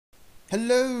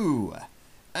Hello!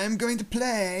 I'm going to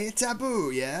play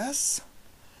Taboo, yes?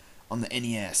 On the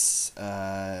NES.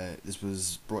 This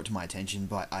was brought to my attention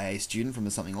by IA Student from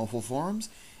the Something Awful forums,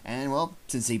 and well,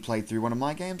 since he played through one of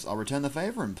my games, I'll return the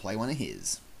favour and play one of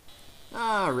his.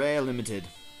 Rare Limited.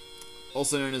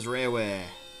 Also known as Rareware.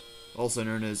 Also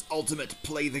known as Ultimate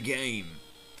Play the Game.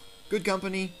 Good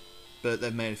company, but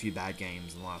they've made a few bad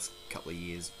games in the last couple of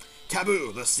years.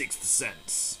 Taboo, the Sixth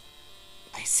Sense.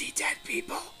 I see dead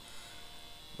people.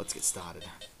 Let's get started.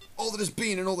 All that has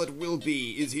been and all that will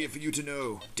be is here for you to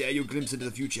know. Dare you glimpse into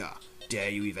the future? Dare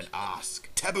you even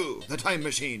ask? Taboo, the time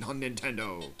machine on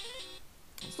Nintendo.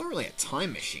 It's not really a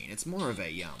time machine. It's more of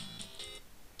a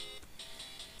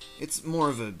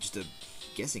just a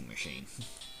guessing machine.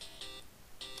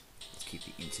 Let's keep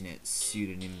the internet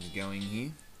pseudonyms going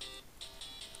here.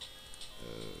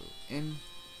 O-N.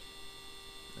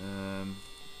 Yeah.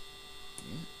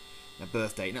 A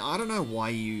birth date. Now, I don't know why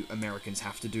you Americans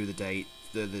have to do the date,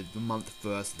 the month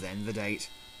first, then the date.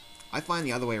 I find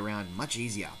the other way around much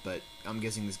easier, but I'm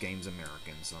guessing this game's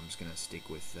American, so I'm just gonna stick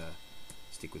with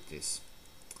this.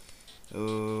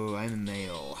 Oh, I'm a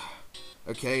male.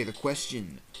 Okay, the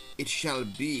question. It shall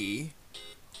be,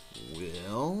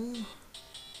 will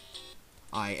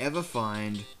I ever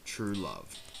find true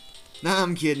love? Nah,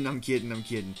 I'm kidding. I'm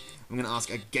gonna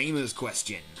ask a gamer's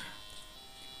question.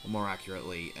 Or more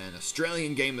accurately, an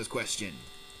Australian gamer's question.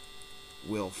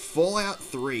 Will Fallout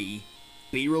 3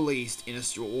 be released in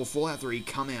Australia, or Fallout 3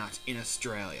 come out in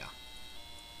Australia?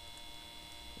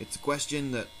 It's a question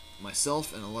that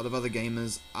myself and a lot of other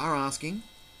gamers are asking.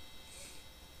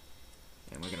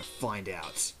 And we're going to find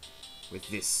out with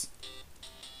this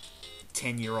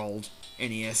 10-year-old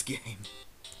NES game.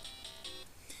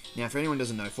 Now, if anyone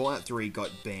doesn't know, Fallout 3 got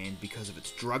banned because of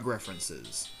its drug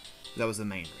references. That was the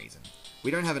main reason. We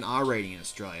don't have an R rating in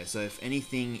Australia, so if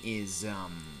anything is,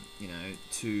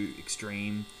 too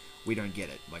extreme, we don't get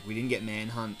it. Like, we didn't get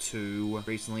Manhunt 2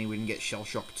 recently, we didn't get Shell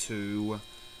Shock 2.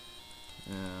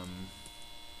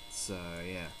 So,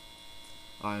 yeah.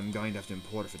 I'm going to have to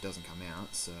import if it doesn't come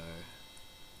out, so...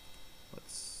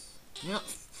 Let's... Yeah,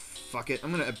 fuck it.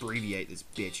 I'm going to abbreviate this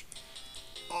bitch.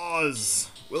 Oz!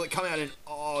 Will it come out in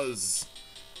Oz?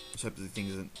 Let's hope the thing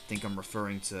doesn't think I'm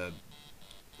referring to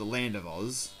the Land of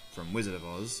Oz from Wizard of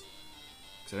Oz.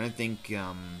 Because I don't think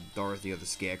Dorothy or the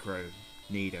Scarecrow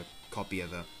need a copy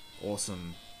of an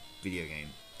awesome video game.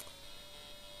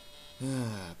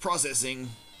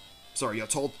 Processing. Sorry,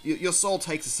 your soul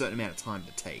takes a certain amount of time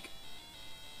to take.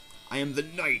 I am the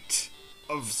Knight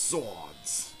of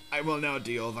Swords. I will now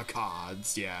deal the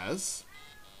cards, yes?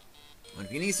 And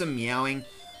if you need some meowing,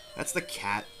 that's the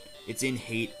cat. It's in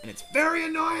heat, and it's very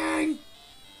annoying!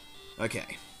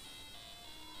 Okay.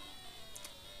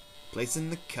 Placing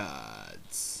the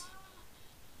cards.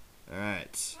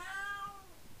 Alright.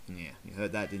 Yeah, you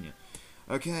heard that, didn't you?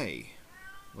 Okay.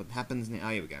 What happens now? Oh,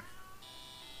 here we go.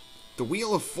 The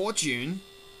Wheel of Fortune?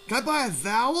 Can I buy a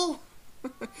vowel?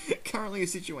 Currently, a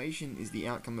situation is the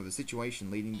outcome of a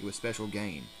situation leading to a special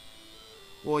gain.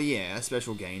 Well, yeah, a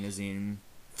special gain as in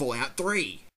Fallout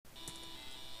 3.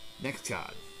 Next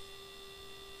card.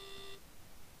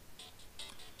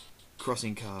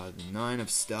 Crossing card, the Nine of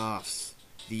Staffs.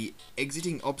 The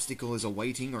exiting obstacle is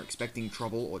awaiting or expecting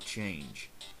trouble or change.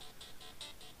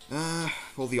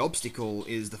 Well, the obstacle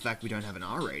is the fact we don't have an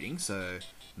R rating, so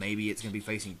maybe it's going to be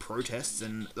facing protests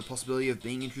and the possibility of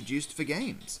being introduced for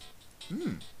games.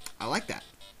 I like that.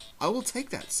 I will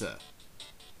take that, sir.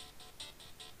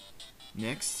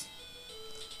 Next.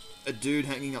 A dude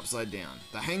hanging upside down.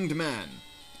 The Hanged Man.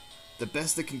 The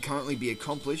best that can currently be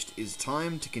accomplished is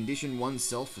time to condition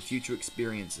oneself for future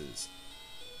experiences.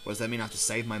 What does that mean? I have to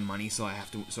save my money so I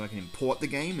can import the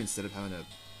game instead of having to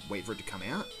wait for it to come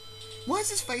out? Why is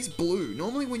his face blue?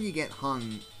 Normally when you get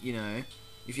hung,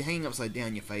 if you're hanging upside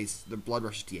down, the blood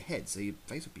rushes to your head, so your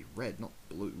face would be red, not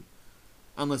blue.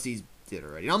 Unless he's dead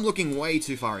already. I'm looking way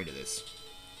too far into this.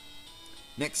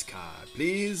 Next card,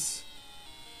 please.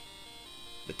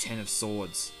 The Ten of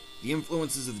Swords. The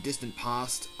influences of the distant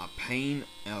past are pain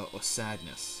or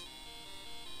sadness.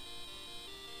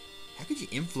 How could you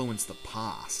influence the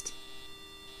past?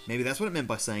 Maybe that's what it meant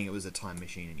by saying it was a time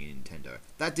machine in your Nintendo.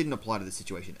 That didn't apply to the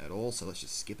situation at all, so let's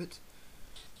just skip it.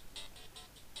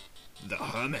 The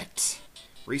Hermit.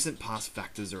 Recent past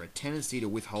factors are a tendency to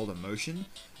withhold emotion,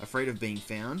 afraid of being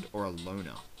found, or a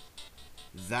loner.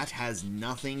 That has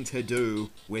nothing to do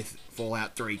with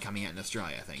Fallout 3 coming out in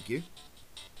Australia, thank you.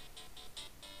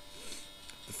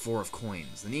 The Four of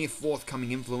Coins. The near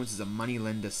forthcoming influence is a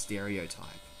moneylender stereotype.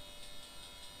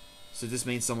 So this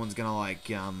means someone's gonna,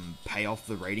 pay off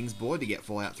the ratings board to get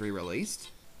Fallout 3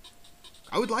 released?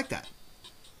 I would like that.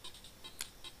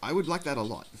 I would like that a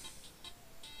lot.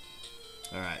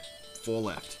 Alright, 4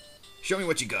 left. Show me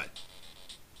what you got.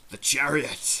 The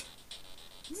Chariot.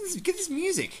 Get this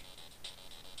music.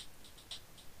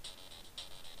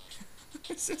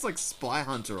 It's like Spy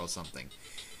Hunter or something.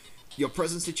 Your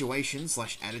present situation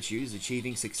 / attitude is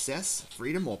achieving success,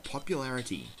 freedom, or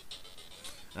popularity.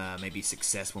 Maybe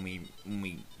success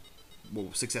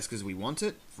well, success because we want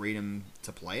it, freedom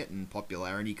to play it, and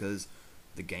popularity because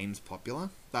the game's popular.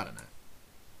 I don't know.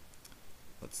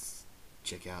 Let's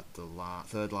check out the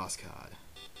third last card.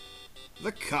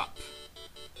 The Cup.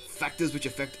 Factors which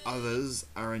affect others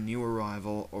are a new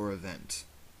arrival or event.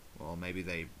 Well, maybe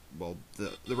the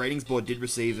ratings board did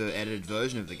receive an edited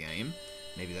version of the game.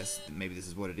 Maybe this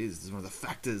is what it is. This is one of the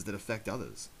factors that affect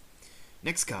others.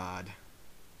 Next card.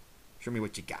 Show me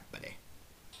what you got, buddy.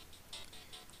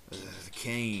 The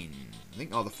cane. I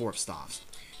think. Oh, the 4 of staffs.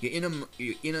 Your inner let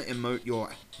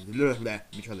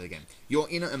me try that again. Your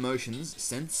inner emotions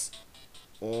sense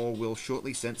or will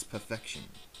shortly sense perfection.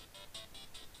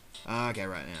 Okay,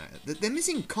 right now they're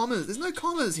missing commas. There's no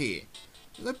commas here.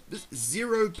 There's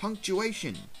 0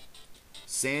 punctuation.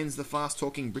 Sans the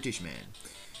fast-talking British man.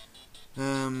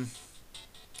 Well,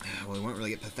 we won't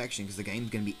really get perfection because the game's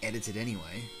going to be edited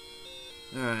anyway.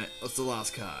 Alright, what's the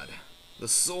last card? The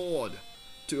Sword.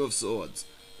 2 of Swords.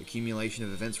 Accumulation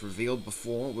of events revealed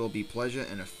before will be pleasure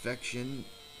and affection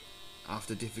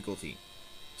after difficulty.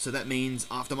 So that means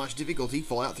after much difficulty,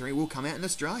 Fallout 3 will come out in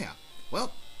Australia.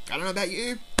 Well, I don't know about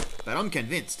you, but I'm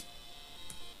convinced.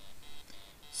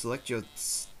 Select your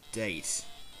state.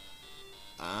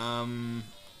 I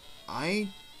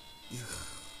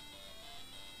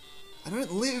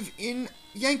don't live in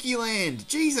Yankee Land.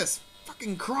 Jesus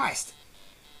fucking Christ.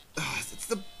 Ugh,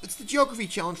 it's the geography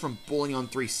challenge from Balling on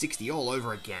 360 all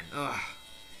over again. Ugh.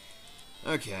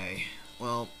 Okay,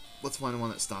 well, let's find one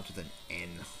that starts with an N.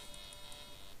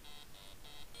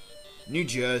 New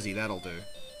Jersey, that'll do.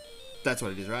 That's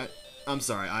what it is, right? I'm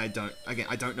sorry, I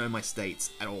don't know my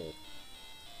states at all.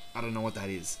 I don't know what that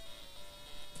is.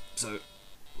 So,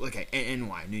 okay,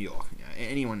 NY, New York. Yeah,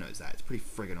 anyone knows that. It's pretty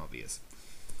friggin' obvious.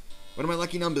 What are my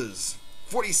lucky numbers?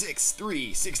 46,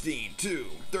 3, 16, 2,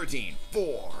 13,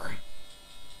 4.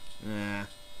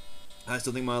 I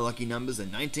still think my lucky numbers are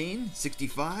 19,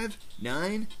 65,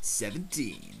 9,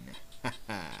 17.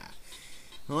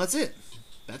 Well, that's it.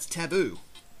 That's Taboo.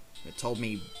 It told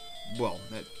me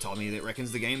that it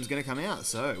reckons the game's going to come out,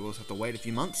 so we'll have to wait a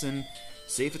few months and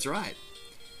see if it's right.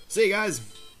 See you guys!